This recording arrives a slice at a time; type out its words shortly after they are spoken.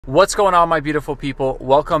What's going on, my beautiful people?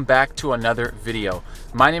 Welcome back to another video.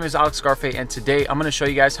 My name is Alex Garfe, and today I'm going to show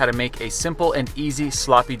you guys how to make a simple and easy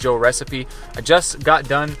Sloppy Joe recipe. I just got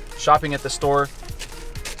done shopping at the store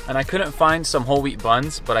and I couldn't find some whole wheat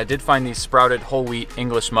buns, but I did find these sprouted whole wheat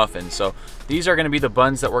English muffins. So these are going to be the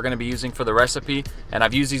buns that we're going to be using for the recipe, and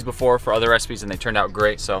I've used these before for other recipes and they turned out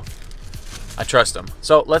great, so I trust them.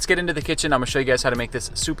 So let's get into the kitchen. I'm gonna show you guys how to make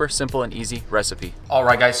this super simple and easy recipe. All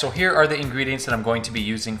right, guys, so here are the ingredients that I'm going to be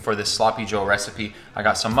using for this Sloppy Joe recipe. I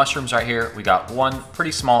got some mushrooms right here. We got one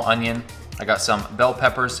pretty small onion. I got some bell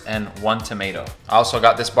peppers and one tomato. I also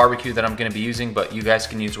got this barbecue that I'm gonna be using, but you guys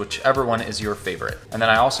can use whichever one is your favorite. And then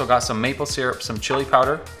I also got some maple syrup, some chili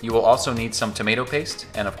powder. You will also need some tomato paste,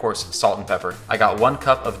 and of course, salt and pepper. I got 1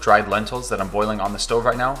 cup of dried lentils that I'm boiling on the stove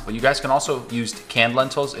right now, but you guys can also use canned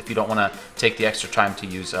lentils if you don't wanna take the extra time to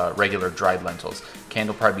use regular dried lentils. Canned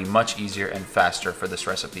will probably be much easier and faster for this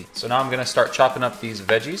recipe. So now I'm gonna start chopping up these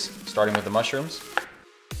veggies, starting with the mushrooms.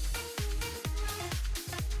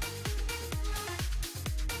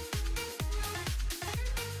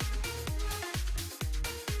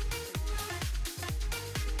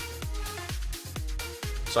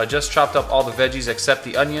 So I just chopped up all the veggies except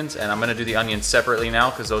the onions, and I'm gonna do the onions separately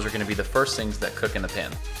now because those are gonna be the first things that cook in the pan.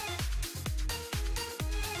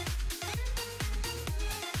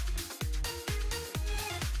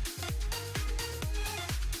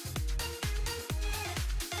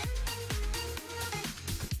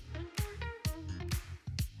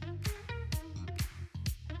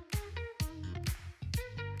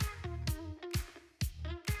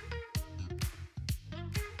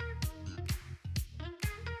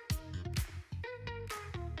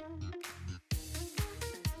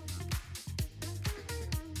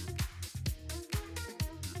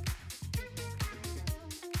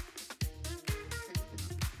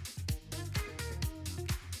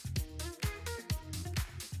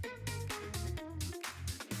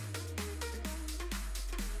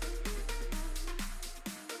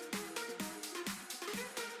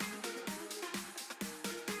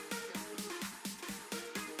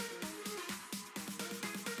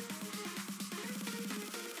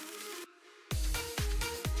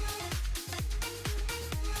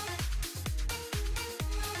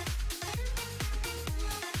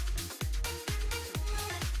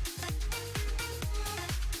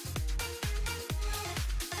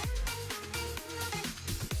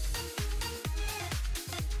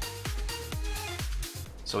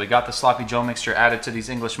 So we got the Sloppy Joe mixture added to these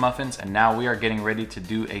English muffins, and now we are getting ready to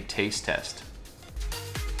do a taste test.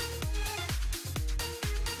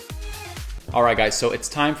 All right, guys, so it's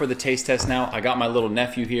time for the taste test now. I got my little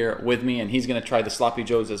nephew here with me, and he's gonna try the Sloppy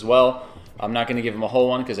Joes as well. I'm not gonna give him a whole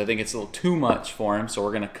one because I think it's a little too much for him, so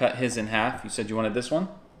we're gonna cut his in half. You said you wanted this one?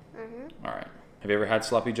 Mm-hmm. All right. Have you ever had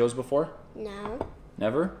Sloppy Joes before? No.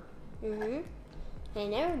 Never? Mm-hmm. I've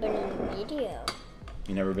never been in a video.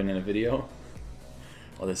 You never been in a video?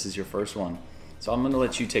 Well, this is your first one. So I'm gonna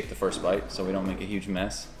let you take the first bite so we don't make a huge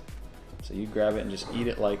mess. So you grab it and just eat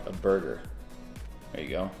it like a burger. There you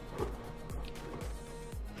go.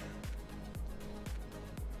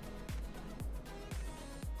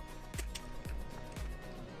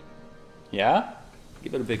 Yeah?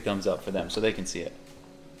 Give it a big thumbs up for them so they can see it.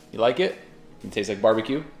 You like it? It tastes like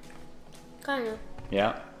barbecue? Kinda.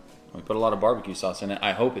 Yeah? We put a lot of barbecue sauce in it.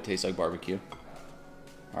 I hope it tastes like barbecue.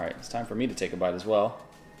 All right, it's time for me to take a bite as well.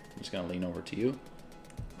 I'm just gonna lean over to you.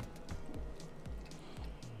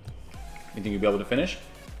 You think you'll be able to finish?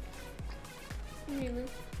 Mm-hmm.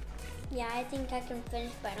 Yeah, I think I can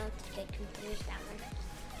finish, but I don't think I can finish that one.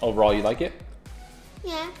 Overall, you like it?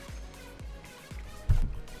 Yeah.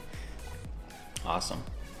 Awesome.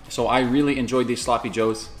 So I really enjoyed these Sloppy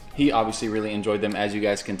Joes. He obviously really enjoyed them, as you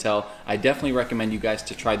guys can tell. I definitely recommend you guys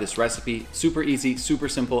to try this recipe. Super easy, super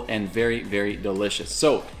simple, and very, very delicious.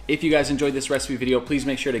 So if you guys enjoyed this recipe video, please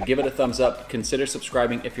make sure to give it a thumbs up. Consider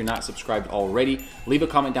subscribing if you're not subscribed already. Leave a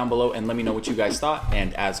comment down below and let me know what you guys thought.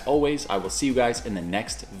 And as always, I will see you guys in the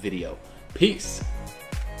next video. Peace.